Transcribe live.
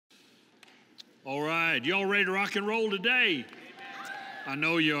All right, y'all ready to rock and roll today? I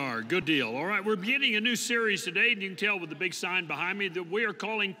know you are. Good deal. All right, we're beginning a new series today, and you can tell with the big sign behind me that we are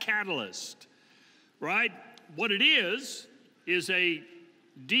calling Catalyst, right? What it is a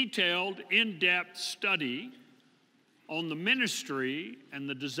detailed, in-depth study on the ministry and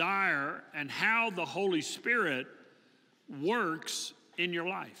the desire and how the Holy Spirit works in your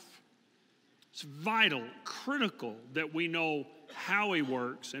life. It's vital, critical that we know how he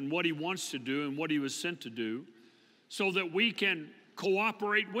works and what he wants to do and what he was sent to do so that we can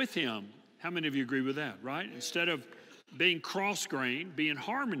cooperate with him. How many of you agree with that, right? Instead of being cross-grained, be in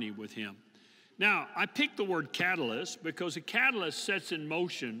harmony with him. Now, I picked the word catalyst because a catalyst sets in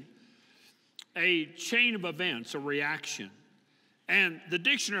motion a chain of events, a reaction. And the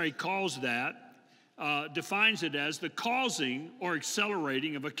dictionary calls that, defines it as the causing or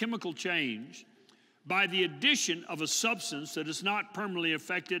accelerating of a chemical change by the addition of a substance that is not permanently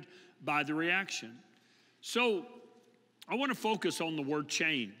affected by the reaction. So I want to focus on the word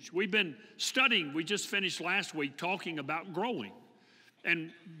change. We've been studying, we just finished last week talking about growing.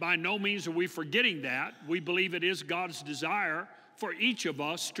 And by no means are we forgetting that. We believe it is God's desire for each of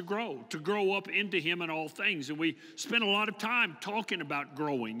us to grow up into him in all things. And we spent a lot of time talking about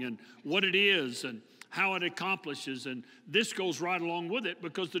growing and what it is and how it accomplishes. And this goes right along with it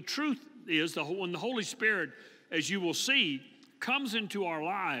because the truth is when the Holy Spirit, as you will see, comes into our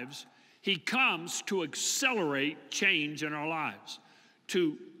lives, he comes to accelerate change in our lives,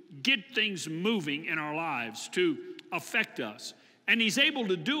 to get things moving in our lives, to affect us. And he's able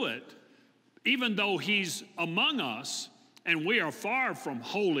to do it even though he's among us and we are far from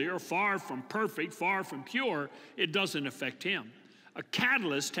holy or far from perfect, far from pure, it doesn't affect him. A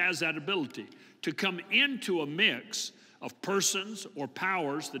catalyst has that ability to come into a mix of persons or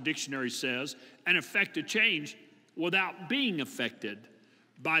powers, the dictionary says, and affect a change without being affected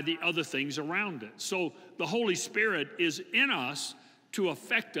by the other things around it. So the Holy Spirit is in us to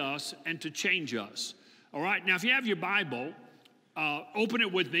affect us and to change us. All right, now if you have your Bible, open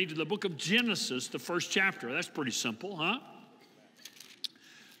it with me to the book of Genesis, the first chapter. That's pretty simple, huh?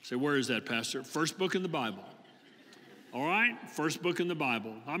 Say, where is that, Pastor? First book in the Bible. All right, first book in the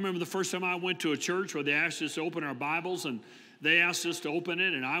Bible. I remember the first time I went to a church where they asked us to open our Bibles, and they asked us to open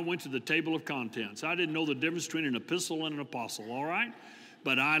it, and I went to the table of contents. I didn't know the difference between an epistle and an apostle, all right?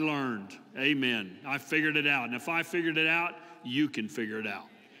 But I learned, amen. I figured it out, and if I figured it out, you can figure it out,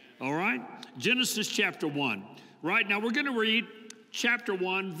 all right? Genesis chapter 1. Right, now we're going to read chapter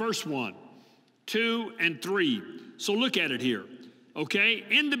 1, verse 1, 2, and 3. So look at it here, okay?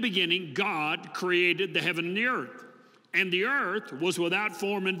 In the beginning, God created the heaven and the earth. And the earth was without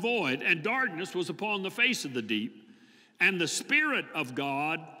form and void, and darkness was upon the face of the deep. And the Spirit of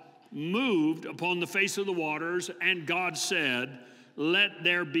God moved upon the face of the waters, and God said, "Let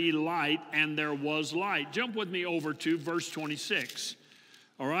there be light," and there was light. Jump with me over to verse 26,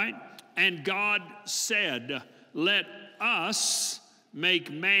 all right? And God said, "Let us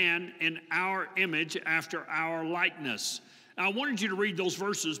make man in our image after our likeness." Now, I wanted you to read those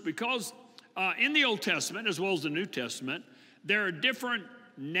verses because in the Old Testament, as well as the New Testament, there are different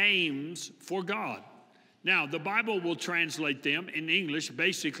names for God. Now, the Bible will translate them in English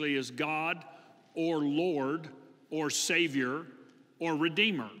basically as God or Lord or Savior or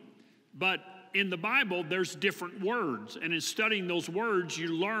Redeemer. But in the Bible, there's different words. And in studying those words, you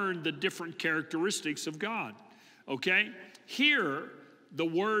learn the different characteristics of God. Okay? Here, the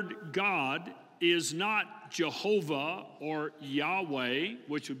word God is not Jehovah or Yahweh,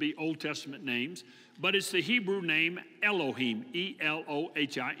 which would be Old Testament names, but it's the Hebrew name Elohim,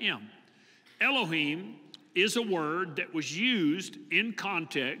 E-L-O-H-I-M. Elohim is a word that was used in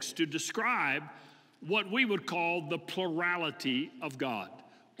context to describe what we would call the plurality of God,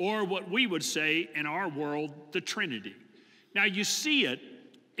 or what we would say in our world, the Trinity. Now you see it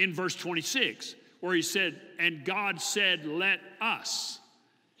in verse 26, where he said, and God said, "Let us."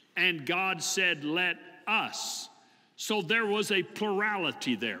 And God said, "Let us." So there was a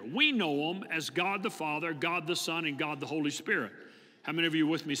plurality there. We know them as God the Father, God the Son, and God the Holy Spirit. How many of you are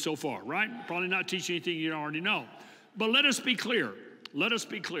with me so far, right? Probably not teaching anything you don't already know. But let us be clear. Let us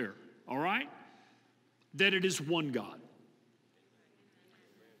be clear, all right? That it is one God.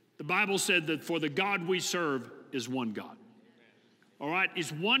 The Bible said that for the God we serve is one God. All right?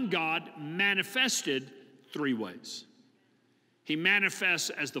 Is one God manifested three ways. He manifests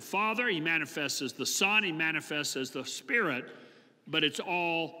as the Father, he manifests as the Son, he manifests as the Spirit, but it's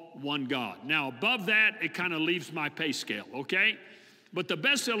all one God. Now, above that, it kind of leaves my pay scale, okay? But the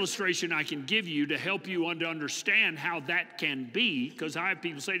best illustration I can give you to help you understand how that can be, because I have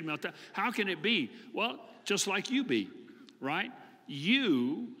people say to me, how can it be? Well, just like you be, right?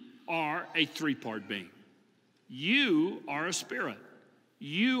 You are a three-part being. You are a spirit.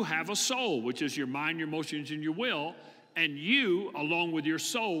 You have a soul, which is your mind, your emotions, and your will, and you, along with your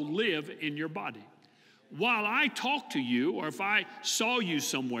soul, live in your body. While I talk to you, or if I saw you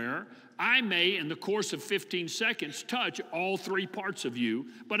somewhere, I may, in the course of 15 seconds, touch all three parts of you,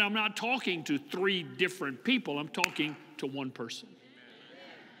 but I'm not talking to three different people. I'm talking to one person.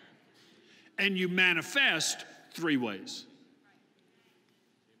 And you manifest three ways.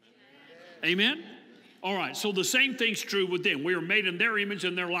 Amen? All right, so the same thing's true with them. We are made in their image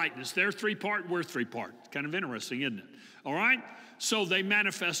and their likeness. They're three-part, we're three-part. It's kind of interesting, isn't it? All right? So they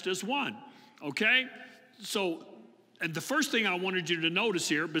manifest as one, okay? So, and the first thing I wanted you to notice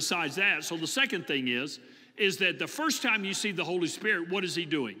here, besides that, so the second thing is that the first time you see the Holy Spirit, what is he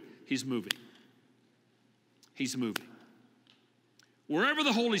doing? He's moving. He's moving. Wherever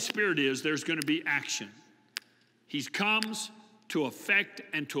the Holy Spirit is, there's going to be action. He comes to affect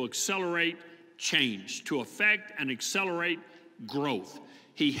and to accelerate change, to affect and accelerate growth.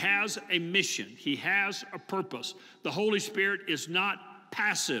 He has a mission. He has a purpose. The Holy Spirit is not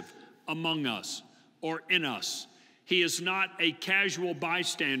passive among us or in us. He is not a casual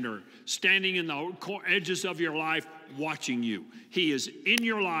bystander standing in the edges of your life watching you. He is in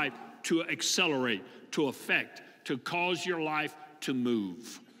your life to accelerate, to affect, to cause your life to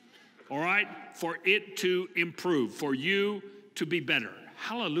move. All right? For it to improve, for you to be better.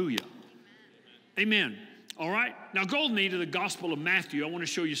 Hallelujah. Amen. All right? Now go with me to the Gospel of Matthew. I want to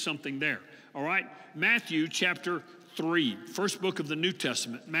show you something there. All right? Matthew chapter 3, first book of the New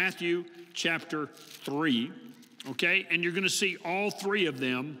Testament. Matthew chapter 3. Okay? And you're going to see all three of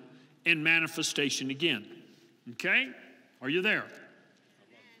them in manifestation again. Okay? Are you there?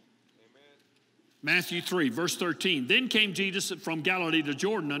 Matthew 3, verse 13. Then came Jesus from Galilee to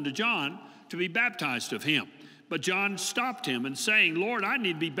Jordan unto John to be baptized of him. But John stopped him and saying, Lord, I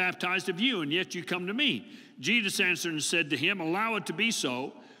need to be baptized of you, and yet you come to me. Jesus answered and said to him, allow it to be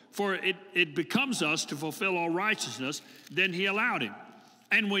so, for it becomes us to fulfill all righteousness. Then he allowed him.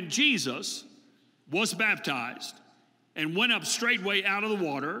 And when Jesus was baptized and went up straightway out of the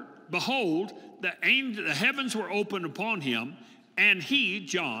water, behold, the heavens were opened upon him, and he,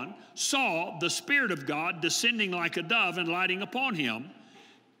 John, saw the Spirit of God descending like a dove and lighting upon him.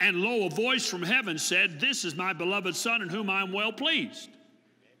 And lo, a voice from heaven said, this is my beloved Son in whom I am well pleased. Amen.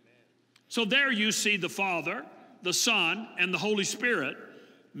 So there you see the Father, the Son, and the Holy Spirit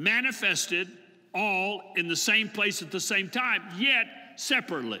manifested all in the same place at the same time, yet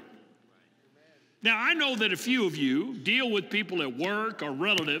separately. Now, I know that a few of you deal with people at work or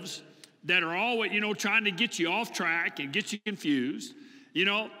relatives that are always, trying to get you off track and get you confused,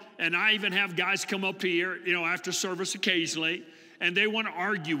 and I even have guys come up here, after service occasionally, and they want to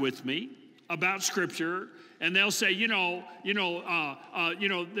argue with me about Scripture, and they'll say,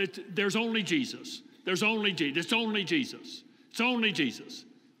 there's only Jesus. There's only Jesus. It's only Jesus. It's only Jesus.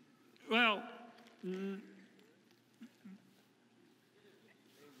 Well,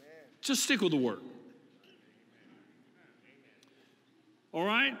 just stick with the Word. All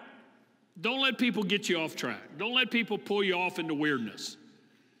right? Don't let people get you off track. Don't let people pull you off into weirdness.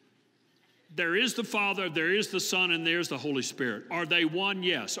 There is the Father, there is the Son, and there's the Holy Spirit. Are they one?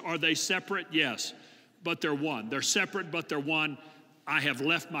 Yes. Are they separate? Yes. But they're one. They're separate, but they're one. I have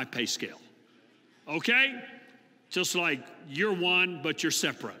left my pay scale. Okay? Just like you're one, but you're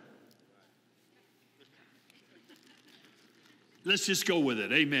separate. Let's just go with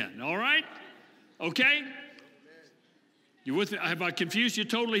it. Amen. All right? Okay? You with me? Have I confused you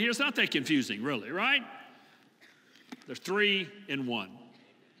totally here? It's not that confusing, really, right? They're three in one.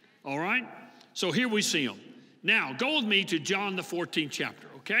 All right? So here we see them. Now, go with me to John, the 14th chapter,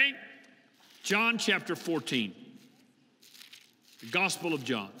 okay? John chapter 14. The Gospel of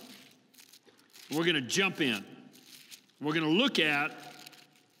John. We're going to jump in. We're going to look at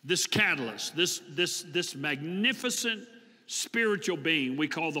this catalyst, this magnificent spiritual being we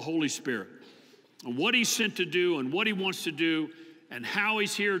call the Holy Spirit, and what he's sent to do and what he wants to do and how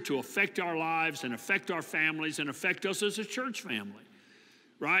he's here to affect our lives and affect our families and affect us as a church family.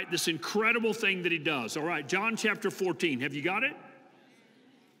 Right? This incredible thing that he does. All right, John chapter 14. Have you got it?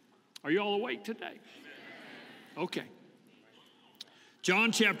 Are you all awake today? Okay.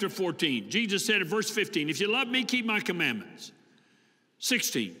 John chapter 14. Jesus said in verse 15, if you love me, keep my commandments.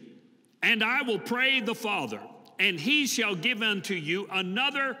 16, and I will pray the Father, and he shall give unto you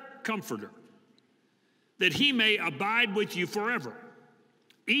another comforter, that he may abide with you forever,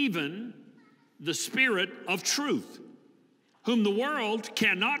 even the Spirit of truth, whom the world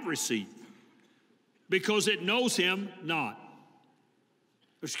cannot receive, because it knows him not.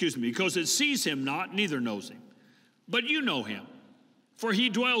 Because it sees him not, neither knows him. But you know him, for he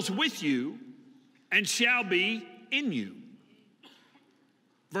dwells with you and shall be in you.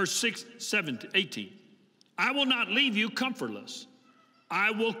 Verse 18. I will not leave you comfortless.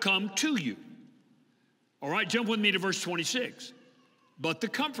 I will come to you. All right, jump with me to verse 26. But the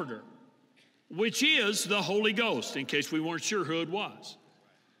Comforter, which is the Holy Ghost, in case we weren't sure who it was,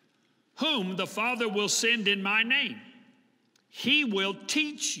 whom the Father will send in my name, he will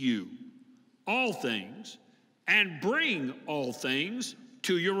teach you all things and bring all things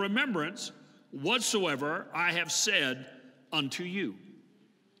to your remembrance whatsoever I have said unto you.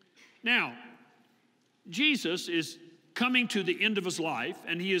 Now, Jesus is coming to the end of his life,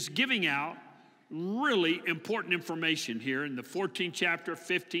 and he is giving out really important information here in the 14th chapter,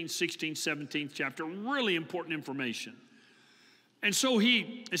 15th, 16th, 17th chapter, really important information. And so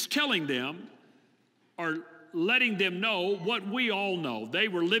he is telling them, or letting them know what we all know. They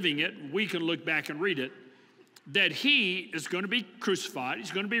were living it. We can look back and read it, that he is going to be crucified.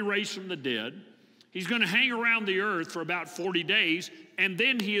 He's going to be raised from the dead. He's going to hang around the earth for about 40 days, and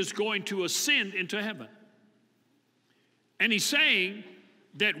then he is going to ascend into heaven. And he's saying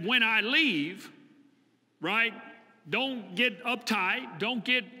that when I leave, right, don't get uptight, don't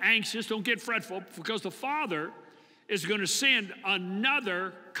get anxious, don't get fretful, because the Father is going to send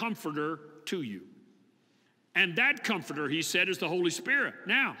another comforter to you. And that comforter, he said, is the Holy Spirit.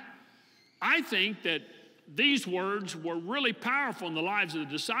 Now, I think that these words were really powerful in the lives of the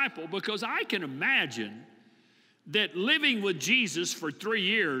disciple, because I can imagine that living with Jesus for 3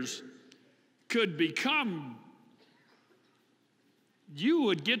 years could become, you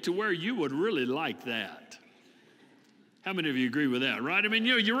would get to where you would really like that. How many of you agree with that, right? I mean,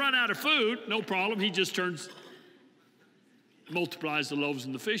 you run out of food, no problem. He just multiplies the loaves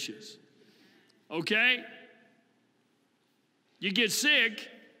and the fishes. Okay? You get sick,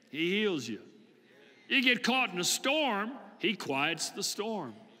 he heals you. You get caught in a storm, he quiets the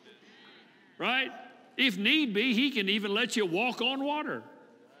storm. Right? If need be, he can even let you walk on water.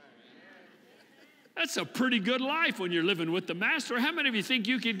 That's a pretty good life when you're living with the Master. How many of you think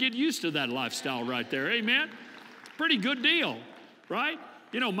you could get used to that lifestyle right there? Amen? Pretty good deal, right?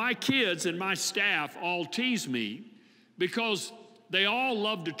 You know, my kids and my staff all tease me because they all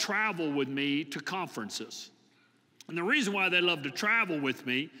love to travel with me to conferences. And the reason why they love to travel with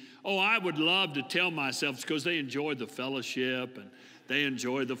me, I would love to tell myself it's because they enjoy the fellowship and they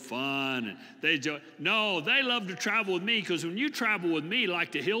enjoy the fun. And no, they love to travel with me because when you travel with me,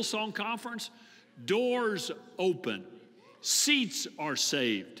 like the Hillsong Conference, doors open, seats are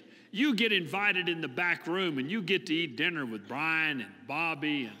saved. You get invited in the back room and you get to eat dinner with Brian and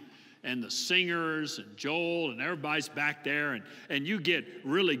Bobby and the singers and Joel and everybody's back there, and you get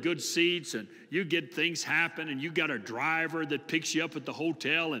really good seats and you get things happen, and you got a driver that picks you up at the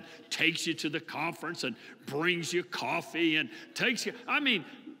hotel and takes you to the conference and brings you coffee and takes you. I mean,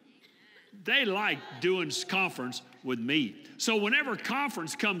 they like doing conference with me. So whenever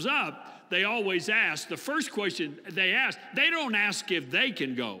conference comes up, they always ask, the first question they ask, they don't ask if they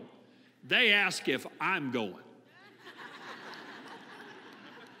can go. They ask if I'm going.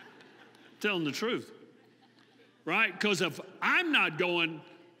 Telling the truth, right? Because if I'm not going,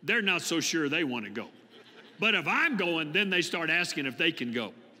 they're not so sure they want to go. But if I'm going, then they start asking if they can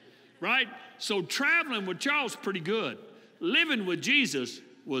go, right? So traveling with Charles, pretty good. Living with Jesus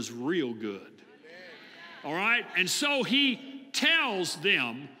was real good, all right? And so he tells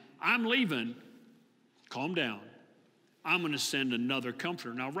them, I'm leaving, calm down. I'm going to send another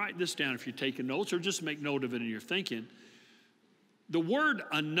comforter. Now write this down if you're taking notes, or just make note of it in your thinking. The word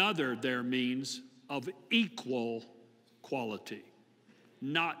another there means of equal quality,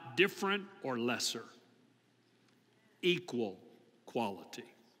 not different or lesser. Equal quality.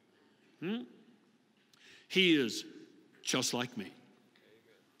 He is just like me.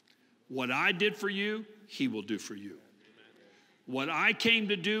 What I did for you, he will do for you. What I came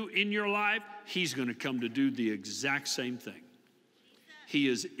to do in your life, he's going to come to do the exact same thing. He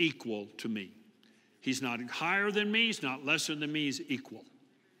is equal to me. He's not higher than me. He's not lesser than me. He's equal.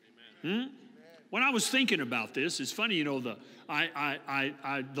 When I was thinking about this, it's funny, you know, the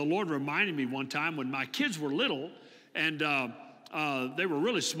Lord reminded me one time when my kids were little, and they were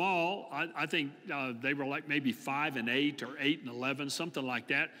really small. I think they were like maybe 5 and 8 or 8 and 11, something like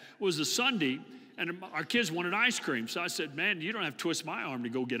that. It was a Sunday, and our kids wanted ice cream. So I said, man, you don't have to twist my arm to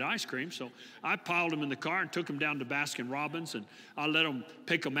go get ice cream. So I piled them in the car and took them down to Baskin-Robbins, and I let them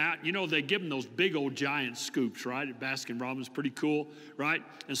pick them out. You know, they give them those big old giant scoops, right, at Baskin-Robbins. Pretty cool, right?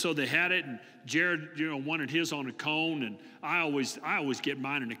 And so they had it, and Jared, you know, wanted his on a cone, and I always get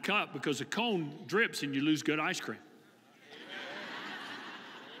mine in a cup because a cone drips and you lose good ice cream.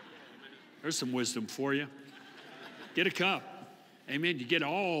 There's some wisdom for you. Get a cup. Amen. You get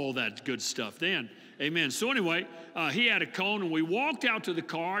all that good stuff then. Amen. So anyway, he had a cone, and we walked out to the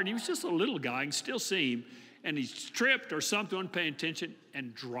car, and he was just a little guy. I can still see him. And he tripped or something, wasn't paying attention,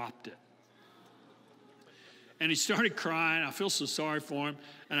 and dropped it. And he started crying. I feel so sorry for him.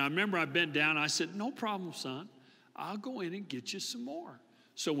 And I remember I bent down. I said, no problem, son. I'll go in and get you some more.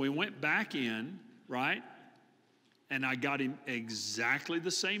 So we went back in, right? And I got him exactly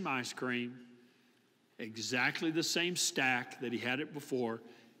the same ice cream, exactly the same stack that he had it before,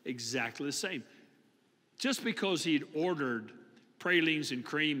 exactly the same. Just because he'd ordered pralines and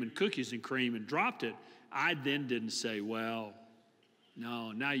cream and cookies and cream and dropped it, I then didn't say, well,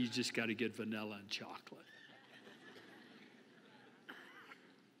 no, now you just got to get vanilla and chocolate.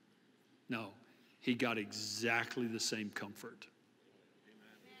 No, he got exactly the same comfort.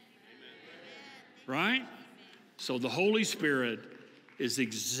 Right? So the Holy Spirit is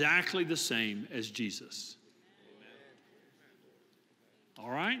exactly the same as Jesus. All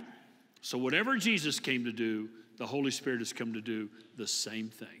right? So whatever Jesus came to do, the Holy Spirit has come to do the same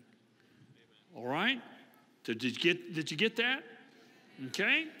thing. All right? Did you get that?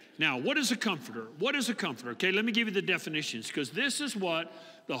 Okay? Now, what is a comforter? What is a comforter? Okay, let me give you the definitions, because this is what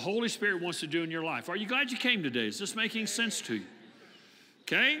the Holy Spirit wants to do in your life. Are you glad you came today? Is this making sense to you?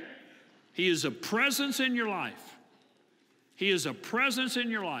 Okay? He is a presence in your life. He is a presence in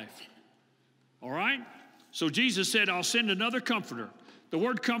your life. All right? So Jesus said, I'll send another comforter. The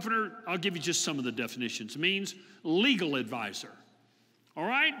word comforter, I'll give you just some of the definitions, means legal advisor. All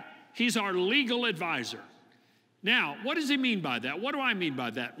right? He's our legal advisor. Now, what does he mean by that? What do I mean by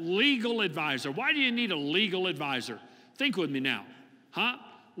that? Legal advisor. Why do you need a legal advisor? Think with me now. Huh?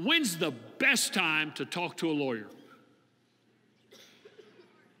 When's the best time to talk to a lawyer?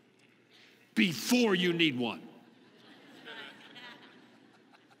 Before you need one.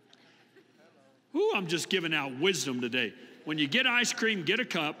 Ooh, I'm just giving out wisdom today. When you get ice cream, get a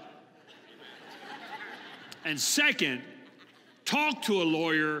cup. And second, talk to a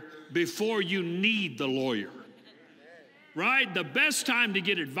lawyer before you need the lawyer. Right? The best time to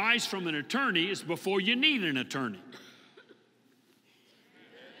get advice from an attorney is before you need an attorney.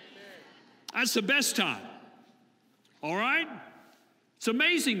 That's the best time. All right? It's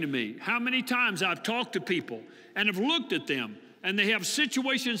amazing to me how many times I've talked to people and have looked at them and they have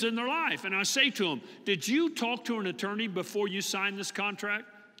situations in their life, and I say to them, did you talk to an attorney before you signed this contract?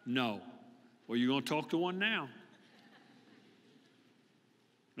 No. Well, you're going to talk to one now.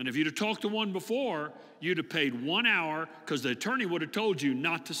 And if you'd have talked to one before, you'd have paid 1 hour because the attorney would have told you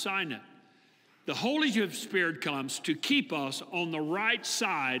not to sign it. The Holy Spirit comes to keep us on the right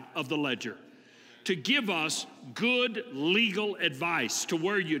side of the ledger, to give us good legal advice to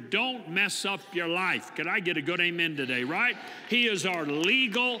where you don't mess up your life. Could I get a good amen today, right? He is our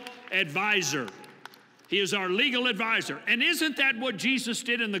legal advisor. He is our legal advisor. And isn't that what Jesus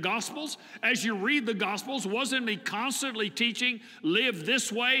did in the Gospels? As you read the Gospels, wasn't he constantly teaching, live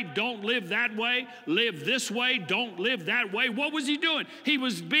this way, don't live that way, live this way, don't live that way? What was he doing? He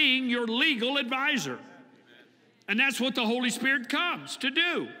was being your legal advisor. And that's what the Holy Spirit comes to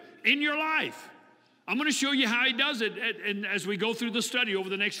do in your life. I'm going to show you how he does it and as we go through the study over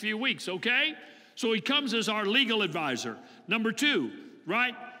the next few weeks, okay? So he comes as our legal advisor. Number two,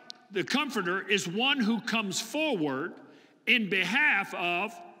 right? The comforter is one who comes forward in behalf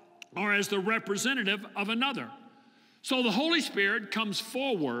of or as the representative of another. So the Holy Spirit comes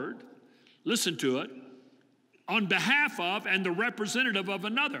forward, listen to it, on behalf of and the representative of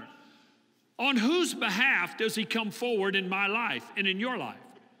another. On whose behalf does he come forward in my life and in your life?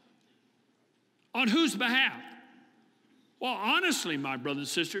 On whose behalf? Well, honestly, my brothers and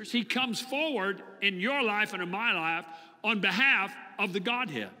sisters, he comes forward in your life and in my life on behalf of the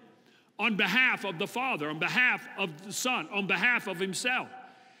Godhead, on behalf of the Father, on behalf of the Son, on behalf of himself.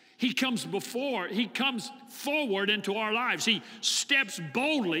 He comes forward into our lives. He steps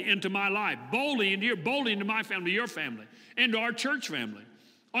boldly into my life, boldly into my family, your family, into our church family,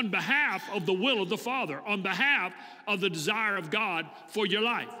 on behalf of the will of the Father, on behalf of the desire of God for your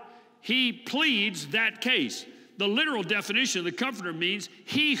life. He pleads that case. The literal definition of the comforter means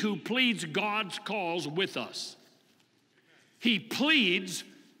he who pleads God's cause with us. He pleads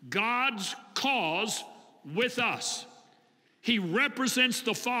God's cause with us. He represents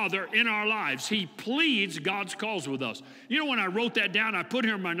the Father in our lives. He pleads God's cause with us. You know, when I wrote that down, I put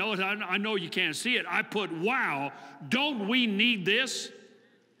here in my notes, I know you can't see it. I put, wow, don't we need this?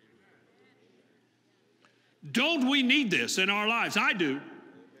 Don't we need this in our lives? I do.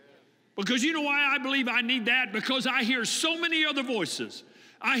 Because you know why I believe I need that? Because I hear so many other voices.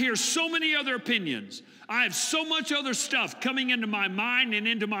 I hear so many other opinions. I have so much other stuff coming into my mind and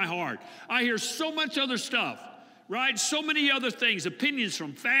into my heart. I hear so much other stuff, right? So many other things, opinions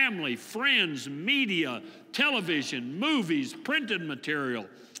from family, friends, media, television, movies, printed material.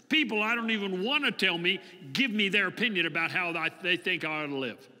 People I don't even want to tell me, give me their opinion about how they think I ought to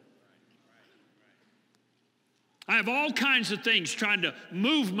live. I have all kinds of things trying to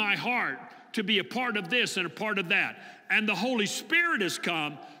move my heart to be a part of this and a part of that. And the Holy Spirit has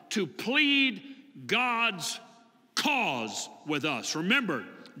come to plead God's cause with us. Remember,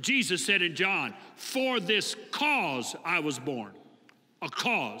 Jesus said in John, for this cause I was born. A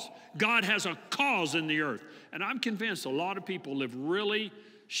cause. God has a cause in the earth. And I'm convinced a lot of people live really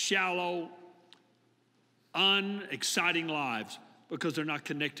shallow, unexciting lives because they're not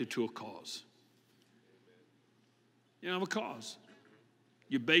connected to a cause. You don't have a cause.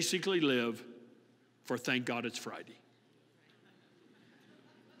 You basically live for thank God it's Friday.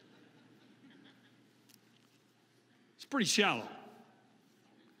 It's pretty shallow.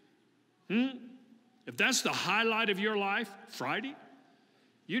 If that's the highlight of your life, Friday,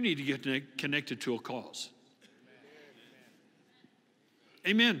 you need to get connected to a cause.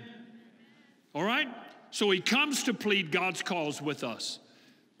 Amen. All right? So he comes to plead God's cause with us.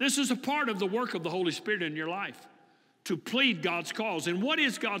 This is a part of the work of the Holy Spirit in your life, to plead God's cause. And what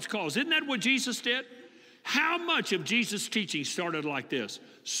is God's cause? Isn't that what Jesus did? How much of Jesus' teaching started like this?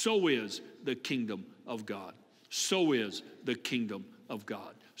 So is the kingdom of God. So is the kingdom of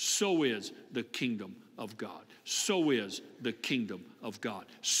God. So is the kingdom of God. So is the kingdom of God.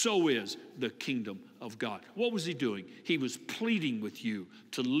 So is the kingdom of God. What was he doing? He was pleading with you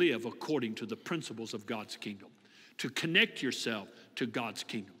to live according to the principles of God's kingdom, to connect yourself to God's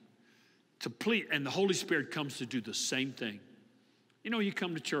kingdom, to plead. And the Holy Spirit comes to do the same thing. You know, you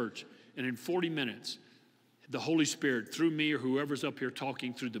come to church, and in 40 minutes, the Holy Spirit, through me or whoever's up here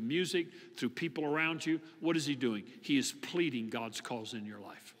talking, through the music, through people around you, what is he doing? He is pleading God's cause in your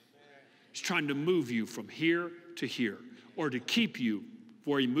life. He's trying to move you from here to here, or to keep you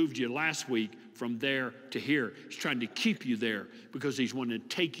where he moved you last week from there to here. He's trying to keep you there because he's wanting to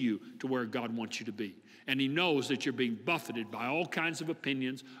take you to where God wants you to be. And he knows that you're being buffeted by all kinds of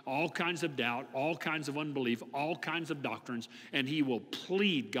opinions, all kinds of doubt, all kinds of unbelief, all kinds of doctrines, and he will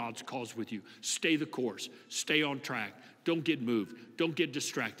plead God's cause with you. Stay the course. Stay on track. Don't get moved. Don't get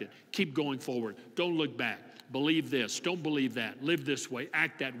distracted. Keep going forward. Don't look back. Believe this. Don't believe that. Live this way.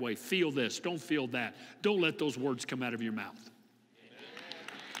 Act that way. Feel this. Don't feel that. Don't let those words come out of your mouth.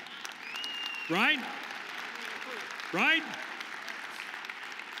 Right? Right?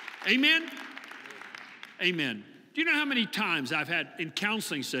 Amen? Amen. Do you know how many times I've had in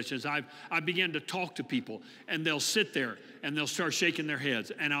counseling sessions, I began to talk to people, and they'll sit there and they'll start shaking their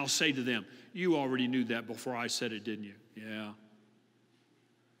heads, and I'll say to them, you already knew that before I said it, didn't you? Yeah.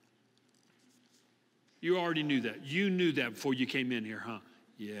 You already knew that. You knew that before you came in here, huh?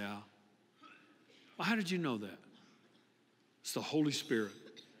 Yeah. Well, how did you know that? It's the Holy Spirit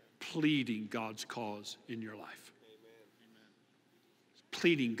pleading God's cause in your life. It's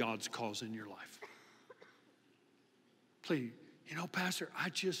pleading God's cause in your life. Pleading. You know, Pastor, I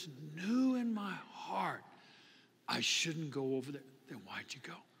just knew in my heart I shouldn't go over there. Then why'd you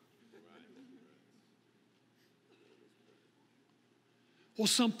go? Well,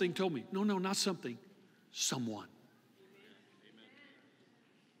 something told me. No, not something. Someone.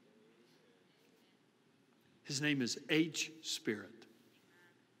 His name is H. Spirit.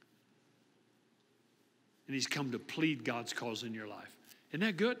 And he's come to plead God's cause in your life. Isn't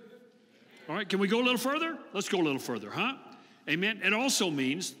that good? All right, can we go a little further? Let's go a little further, huh? Amen. It also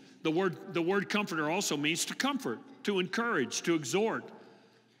means, the word comforter also means to comfort, to encourage, to exhort.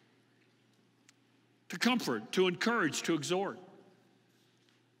 To comfort, to encourage, to exhort.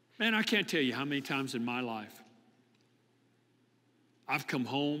 Man, I can't tell you how many times in my life I've come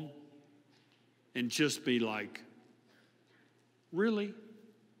home and just be like, really?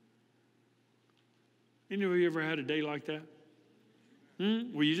 Any of you ever had a day like that?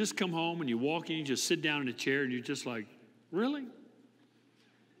 Where you just come home and you walk in, you just sit down in a chair and you're just like, really?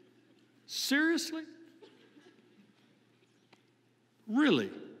 Seriously?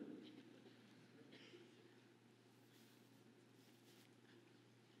 Really?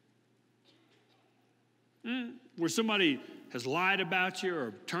 Where somebody has lied about you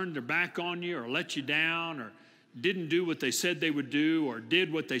or turned their back on you or let you down or didn't do what they said they would do or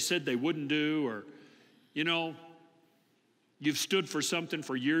did what they said they wouldn't do, or, you know, you've stood for something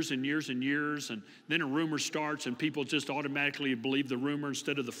for years and years and years, and then a rumor starts and people just automatically believe the rumor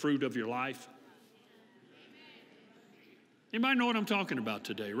instead of the fruit of your life. Anybody know what I'm talking about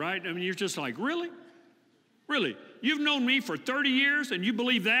today, right? I mean, you're just like, really? Really? You've known me for 30 years and you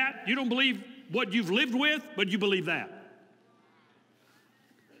believe that? You don't believe what you've lived with, but you believe that.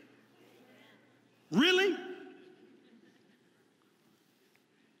 Really?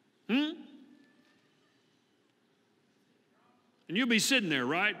 And you'll be sitting there,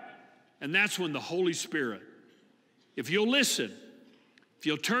 right? And that's when the Holy Spirit, if you'll listen, if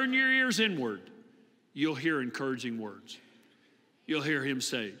you'll turn your ears inward, you'll hear encouraging words. You'll hear him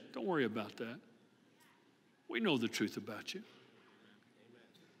say, don't worry about that. We know the truth about you.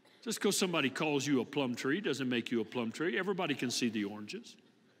 Just because somebody calls you a plum tree doesn't make you a plum tree. Everybody can see the oranges.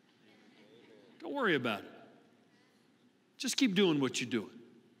 Don't worry about it. Just keep doing what you're doing.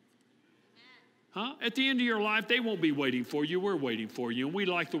 Huh? At the end of your life, they won't be waiting for you. We're waiting for you, and we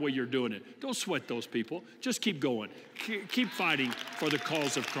like the way you're doing it. Don't sweat those people. Just keep going. Keep fighting for the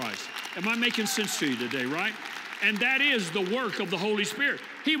cause of Christ. Am I making sense to you today, right? And that is the work of the Holy Spirit.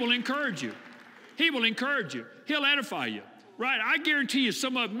 He will encourage you. He will encourage you. He'll edify you, right? I guarantee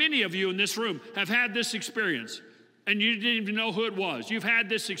you many of you in this room have had this experience, and you didn't even know who it was. You've had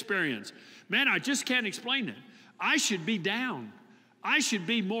this experience. Man, I just can't explain it. I should be down. I should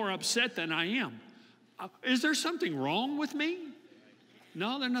be more upset than I am. Is there something wrong with me?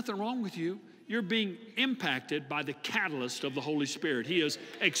 No, there's nothing wrong with you. You're being impacted by the catalyst of the Holy Spirit. He is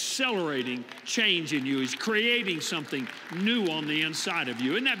accelerating change in you. He's creating something new on the inside of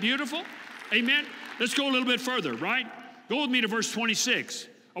you. Isn't that beautiful? Amen? Let's go a little bit further, right? Go with me to verse 26.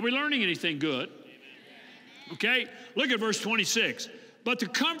 Are we learning anything good? Okay, look at verse 26. But the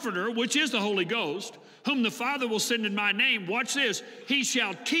Comforter, which is the Holy Ghost, whom the Father will send in my name, watch this, he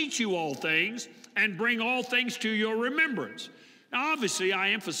shall teach you all things and bring all things to your remembrance. Now, obviously, I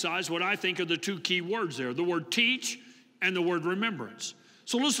emphasize what I think are the two key words there, the word teach and the word remembrance.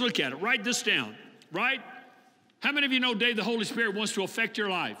 So let's look at it. Write this down, right? How many of you know, Dave, the Holy Spirit wants to affect your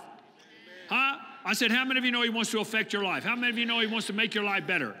life? Huh? I said, how many of you know he wants to affect your life? How many of you know he wants to make your life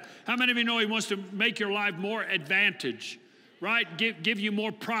better? How many of you know he wants to make your life more advantage, right? Give you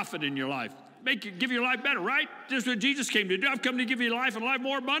more profit in your life. Give your life better, right? That's what Jesus came to do. I've come to give you life and life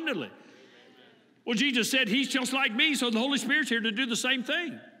more abundantly. Well, Jesus said he's just like me, so the Holy Spirit's here to do the same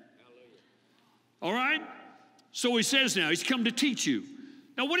thing. All right? So he says now, he's come to teach you.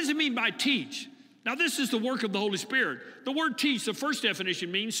 Now, what does it mean by teach? Now, this is the work of the Holy Spirit. The word teach, the first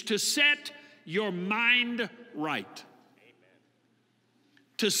definition means to set your mind right.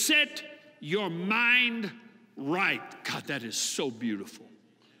 To set your mind right. God, that is so beautiful.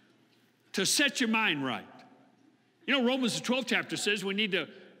 To set your mind right. You know, Romans the 12th chapter says we need to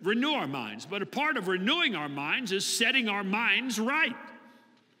renew our minds, but a part of renewing our minds is setting our minds right.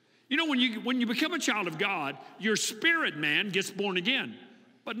 You know, when you become a child of God, your spirit man gets born again,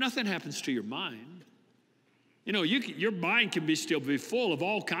 but nothing happens to your mind. You know, your mind can still be full of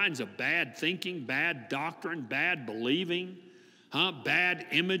all kinds of bad thinking, bad doctrine, bad believing, bad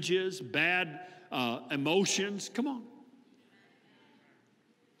images, bad emotions. Come on.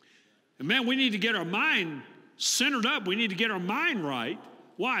 And man, we need to get our mind centered up. We need to get our mind right.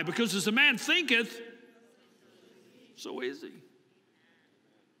 Why? Because as a man thinketh, so is he.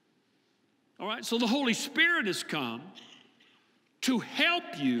 All right, so the Holy Spirit has come to help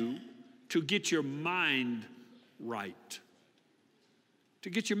you to get your mind right. To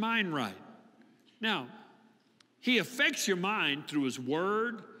get your mind right. Now, he affects your mind through his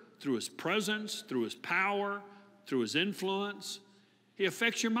word, through his presence, through his power, through his influence. He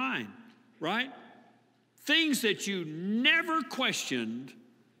affects your mind, right? Things that you never questioned,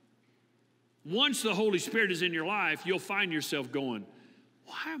 once the Holy Spirit is in your life, you'll find yourself going,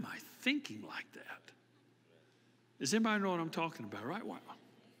 why am I thinking like that? Does anybody know what I'm talking about, right? Why?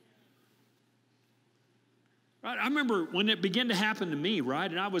 Right? I remember when it began to happen to me, right?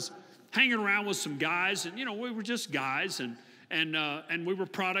 And I was hanging around with some guys, and, you know, we were just guys, and we were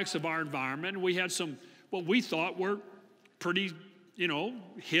products of our environment. And we had some, what we thought were pretty, you know,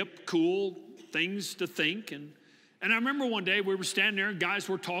 hip, cool things to think. And I remember one day we were standing there and guys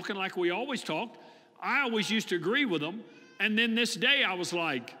were talking like we always talked. I always used to agree with them. And then this day I was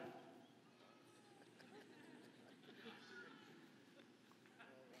like,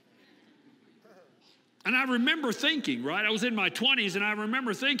 and I remember thinking, right? I was in my 20s and I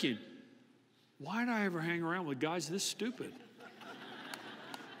remember thinking, why did I ever hang around with guys this stupid?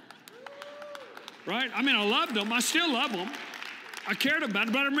 Right? I mean, I loved them. I still love them. I cared about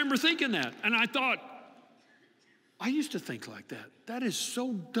it, but I remember thinking that. And I thought, I used to think like that. That is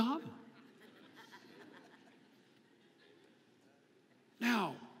so dumb.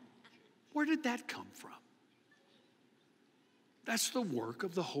 Now, where did that come from? That's the work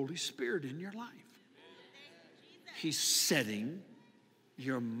of the Holy Spirit in your life. He's setting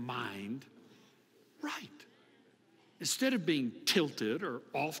your mind right. Instead of being tilted or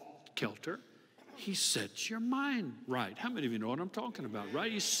off kilter, he sets your mind right. How many of you know what I'm talking about,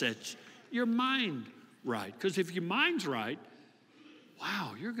 right? He sets your mind right. Because if your mind's right,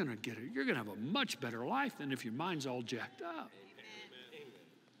 wow, you're going to have a much better life than if your mind's all jacked up.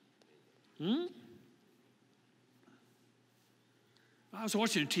 I was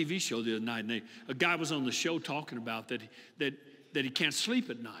watching a TV show the other night, and a guy was on the show talking about that he can't sleep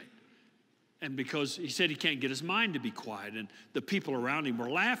at night. And because he said he can't get his mind to be quiet, and the people around him were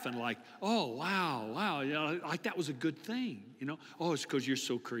laughing like, oh, wow, you know, like that was a good thing, you know. Oh, it's because you're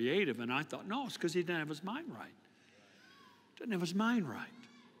so creative. And I thought, no, it's because he didn't have his mind right. Doesn't have his mind right.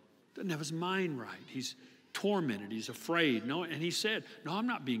 Doesn't have his mind right. He's tormented. He's afraid. No, and he said, no, I'm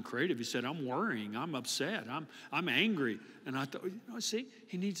not being creative. He said, I'm worrying. I'm upset. I'm angry. And I thought, you know, see,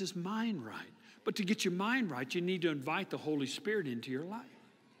 he needs his mind right. But to get your mind right, you need to invite the Holy Spirit into your life.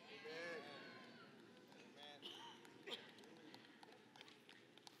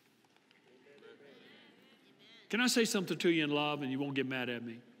 Can I say something to you in love and you won't get mad at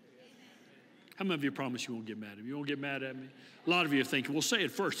me? How many of you promise you won't get mad at me? You won't get mad at me? A lot of you are thinking, well, say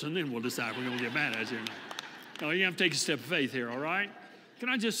it first and then we'll decide we're going to get mad at you or not. No, you have to take a step of faith here, all right? Can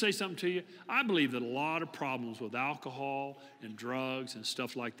I just say something to you? I believe that a lot of problems with alcohol and drugs and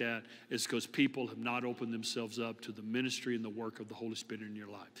stuff like that is because people have not opened themselves up to the ministry and the work of the Holy Spirit in your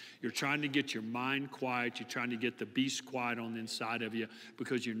life. You're trying to get your mind quiet. You're trying to get the beast quiet on the inside of you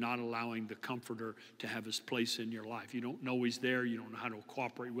because you're not allowing the Comforter to have his place in your life. You don't know he's there. You don't know how to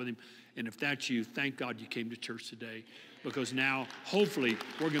cooperate with him. And if that's you, thank God you came to church today, because now, hopefully,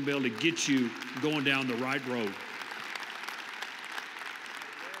 we're going to be able to get you going down the right road.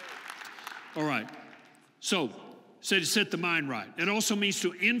 All right. So, say to set the mind right. It also means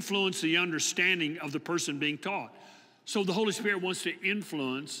to influence the understanding of the person being taught. So the Holy Spirit wants to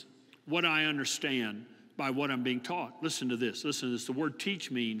influence what I understand by what I'm being taught. Listen to this. Listen to this. The word teach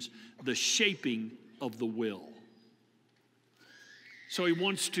means the shaping of the will. So he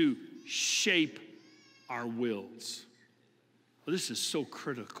wants to shape our wills. Well, this is so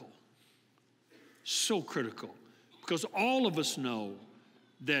critical. So critical. Because all of us know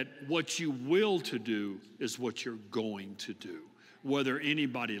that what you will to do is what you're going to do, whether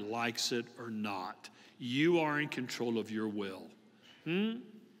anybody likes it or not. You are in control of your will. And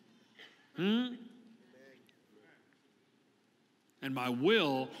my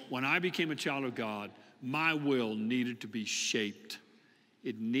will, when I became a child of God, my will needed to be shaped.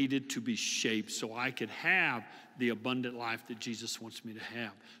 It needed to be shaped so I could have the abundant life that Jesus wants me to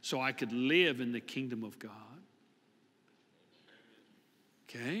have, so I could live in the kingdom of God.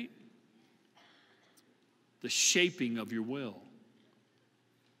 Okay? The shaping of your will.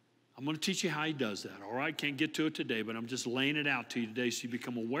 I'm going to teach you how he does that, all right? Can't get to it today, but I'm just laying it out to you today so you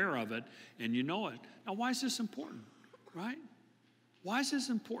become aware of it and you know it. Now, why is this important, right? Why is this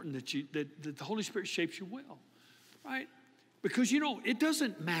important that the Holy Spirit shapes your will, right? Because, you know, it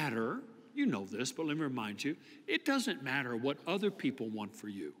doesn't matter, you know this, but let me remind you, it doesn't matter what other people want for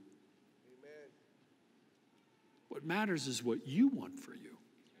you. Amen. What matters is what you want for you.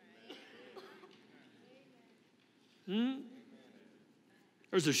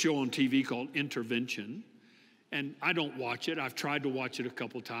 There's a show on TV called Intervention, and I don't watch it. I've tried to watch it a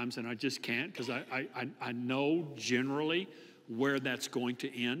couple times, and I just can't, because I know generally where that's going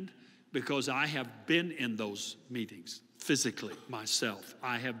to end, because I have been in those meetings physically myself.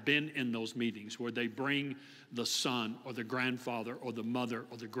 I have been in those meetings where they bring the son or the grandfather or the mother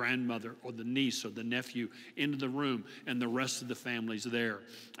or the grandmother or the niece or the nephew into the room, and the rest of the family's there,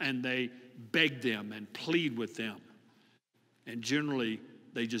 and they beg them and plead with them. And generally,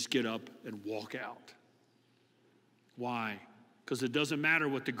 they just get up and walk out. Why? Because it doesn't matter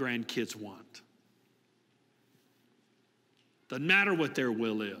what the grandkids want. Doesn't matter what their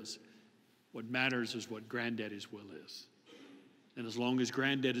will is. What matters is what granddaddy's will is. And as long as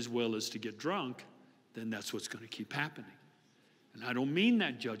granddaddy's will is to get drunk, then that's what's going to keep happening. And I don't mean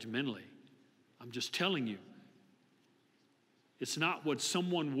that judgmentally. I'm just telling you, it's not what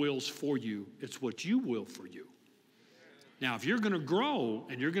someone wills for you, it's what you will for you. Now, if you're going to grow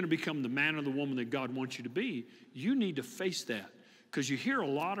and you're going to become the man or the woman that God wants you to be, you need to face that. Because you hear a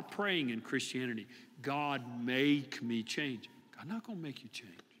lot of praying in Christianity. God, make me change. God's not going to make you change.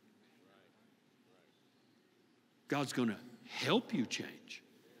 God's going to help you change.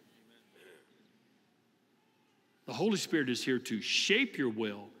 The Holy Spirit is here to shape your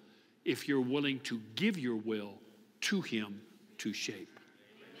will if you're willing to give your will to him to shape.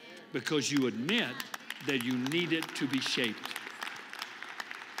 Because you admit that you need it to be shaped.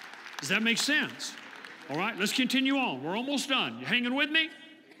 Does that make sense? All right, let's continue on. We're almost done. You hanging with me?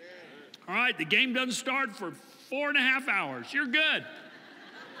 All right, the game doesn't start for 4.5 hours. You're good.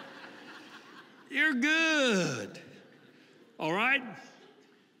 You're good. All right?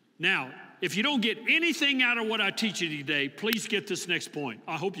 Now, if you don't get anything out of what I teach you today, please get this next point.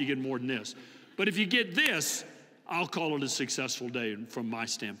 I hope you get more than this. But if you get this, I'll call it a successful day from my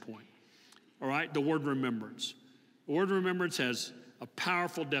standpoint. All right, the word remembrance. The word remembrance has a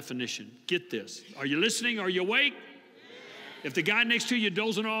powerful definition. Get this. Are you listening? Are you awake? If the guy next to you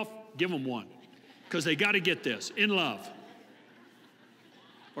dozing off, give him one. Because they got to get this. In love.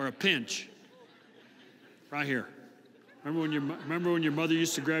 Or a pinch. Right here. Remember when your mother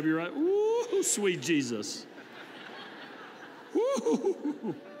used to grab you right? Ooh, sweet Jesus.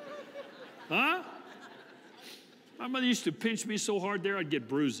 Ooh. Huh? My mother used to pinch me so hard there, I'd get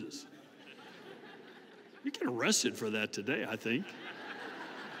bruises. You get arrested for that today, I think.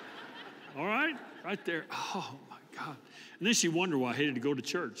 All right? Right there. Oh, my God. And then she wondered why I hated to go to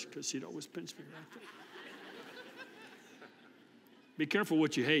church, because she'd always pinch me right there. Be careful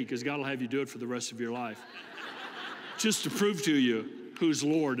what you hate, because God will have you do it for the rest of your life. Just to prove to you who's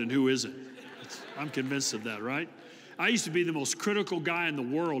Lord and who isn't. I'm convinced of that, right? I used to be the most critical guy in the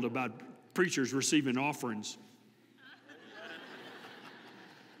world about preachers receiving offerings.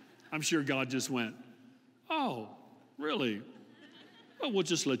 I'm sure God just went, oh, really? Well, we'll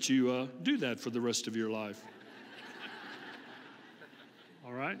just let you do that for the rest of your life.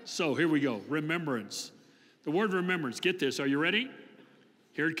 All right, so here we go. Remembrance. The word remembrance, get this, are you ready?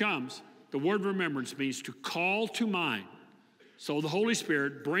 Here it comes. The word remembrance means to call to mind. So the Holy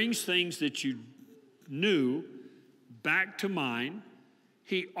Spirit brings things that you knew back to mind.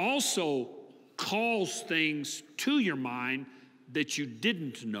 He also calls things to your mind that you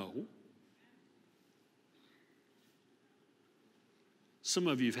didn't know. Some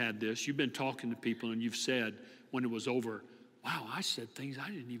of you have had this. You've been talking to people and you've said when it was over, wow, I said things I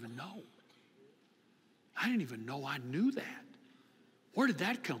didn't even know. I didn't even know I knew that. Where did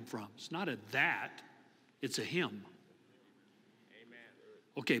that come from? It's not a that, it's a him. Amen.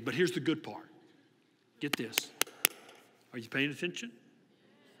 Okay, but here's the good part. Get this. Are you paying attention?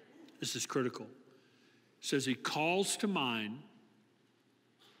 This is critical. It says he calls to mind.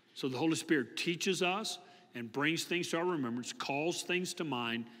 So the Holy Spirit teaches us and brings things to our remembrance, calls things to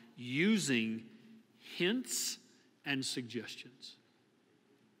mind using hints and suggestions.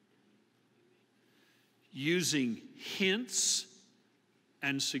 Using hints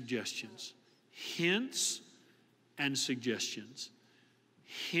and suggestions. Hints and suggestions.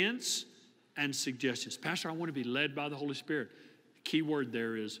 Hints and suggestions. Pastor, I want to be led by the Holy Spirit. The key word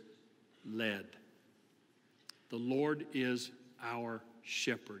there is led. The Lord is our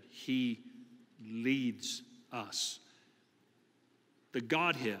shepherd. He leads us. The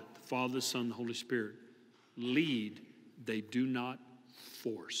Godhead, the Father, the Son, the Holy Spirit, lead, they do not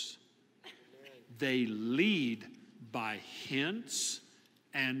force. They lead by hints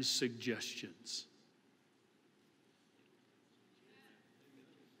and suggestions.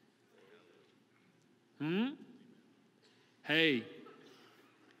 Hey,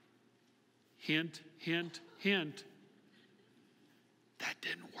 hint, hint, hint. That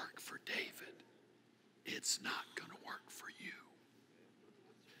didn't work for David. It's not going to work for you.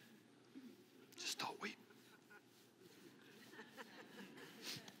 Just thought we.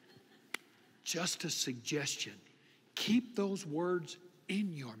 Just a suggestion. Keep those words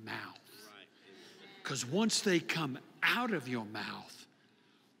in your mouth. Because once they come out of your mouth,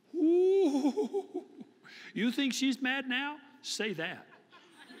 ooh, you think she's mad now? Say that.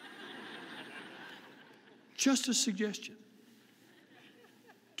 Just a suggestion.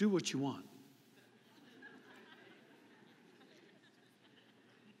 Do what you want.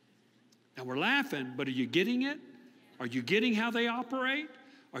 Now we're laughing, but are you getting it? Are you getting how they operate?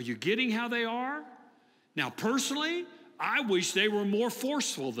 Are you getting how they are? Now personally, I wish they were more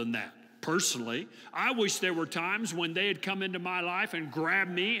forceful than that. Personally, I wish there were times when they had come into my life and grabbed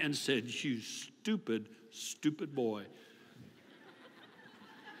me and said, you stupid, stupid boy.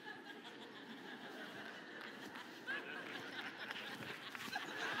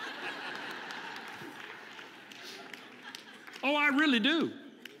 Oh, I really do.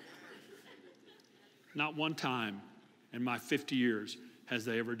 Not one time in my 50 years has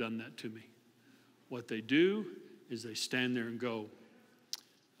they ever done that to me. What they do is they stand there and go,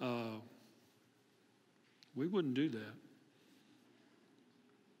 we wouldn't do that.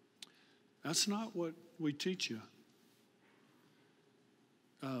 That's not what we teach you.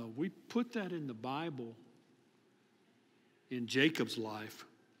 We put that in the Bible in Jacob's life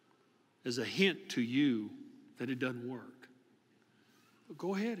as a hint to you that it doesn't work. But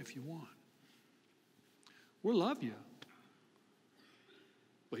go ahead if you want. We'll love you.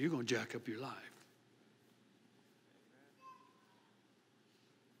 But you're going to jack up your life.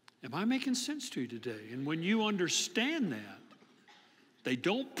 Am I making sense to you today? And when you understand that, they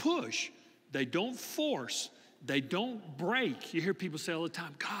don't push, They don't force. They don't break. You hear people say all the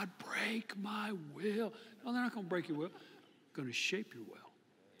time, God, break my will. No, they're not going to break your will. They're going to shape your will.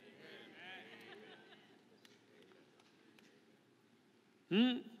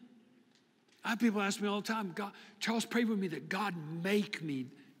 I have people ask me all the time, God, Charles, pray with me that God make me.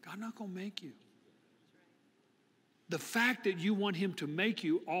 God's not going to make you. The fact that you want him to make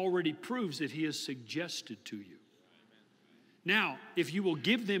you already proves that he has suggested to you. Now, if you will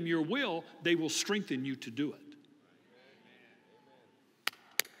give them your will, they will strengthen you to do it.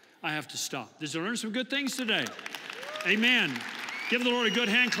 I have to stop. Did you learn some good things today? Amen. Give the Lord a good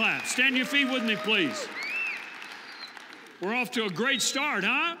hand clap. Stand to your feet with me, please. We're off to a great start,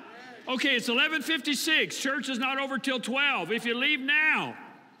 huh? Okay, it's 11:56. Church is not over till 12. If you leave now,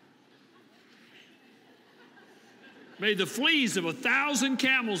 may the fleas of 1,000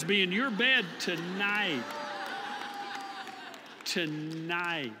 camels be in your bed tonight.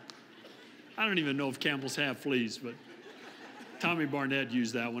 Tonight. I don't even know if camels have fleas, but Tommy Barnett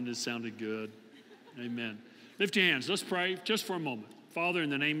used that one. It sounded good. Amen. Lift your hands. Let's pray just for a moment. Father,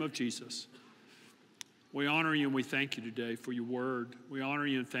 in the name of Jesus, we honor you and we thank you today for your word. We honor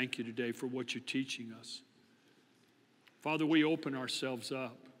you and thank you today for what you're teaching us. Father, we open ourselves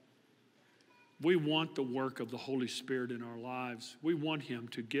up. We want the work of the Holy Spirit in our lives. We want him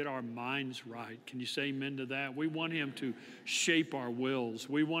to get our minds right. Can you say amen to that? We want him to shape our wills.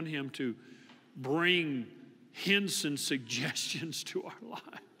 We want him to bring hints and suggestions to our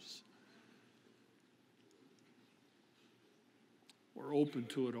lives. We're open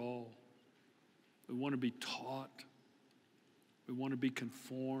to it all. We want to be taught. We want to be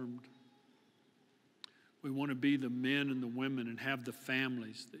conformed. We want to be the men and the women and have the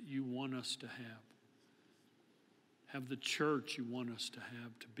families that you want us to have. Have the church you want us to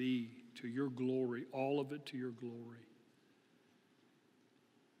have, to be to your glory, all of it to your glory.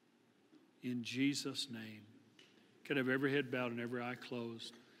 In Jesus' name. Could have every head bowed and every eye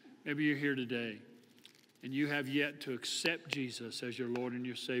closed. Maybe you're here today and you have yet to accept Jesus as your Lord and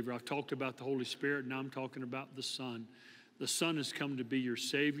your Savior. I've talked about the Holy Spirit, now I'm talking about the Son. The Son has come to be your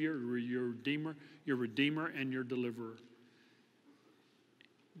Savior, your Redeemer, and your Deliverer.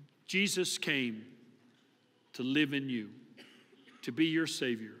 Jesus came to live in you, to be your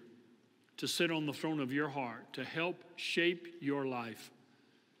Savior, to sit on the throne of your heart, to help shape your life.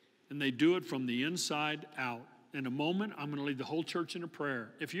 And they do it from the inside out. In a moment, I'm going to lead the whole church in a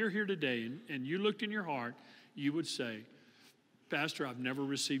prayer. If you're here today and you looked in your heart, you would say, Pastor, I've never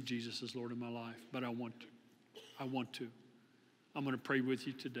received Jesus as Lord of my life, but I want to. I want to. I'm going to pray with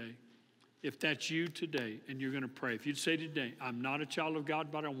you today. If that's you today and you're going to pray, if you'd say today, I'm not a child of God,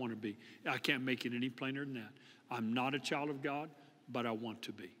 but I want to be. I can't make it any plainer than that. I'm not a child of God, but I want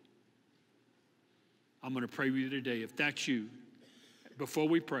to be. I'm going to pray with you today. If that's you, before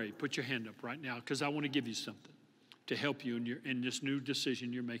we pray, put your hand up right now because I want to give you something to help you in this new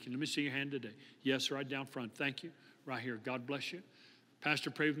decision you're making. Let me see your hand today. Yes, right down front. Thank you. Right here. God bless you.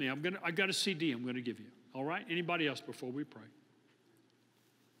 Pastor, pray with me. I got a CD I'm going to give you. All right? Anybody else before we pray?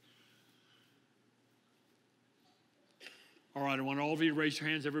 All right, I want all of you to raise your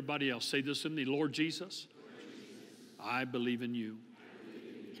hands. Everybody else, say this with me. Lord Jesus, I believe in you.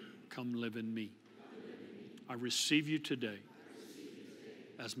 Come live in me. I receive you today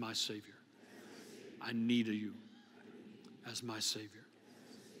as my Savior. I need you as my Savior.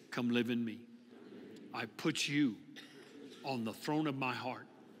 Come live in me. I put you on the throne of my heart.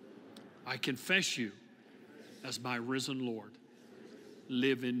 I confess you as my risen Lord.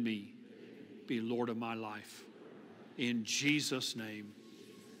 Live in me. Be Lord of my life. In Jesus' name,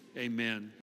 amen.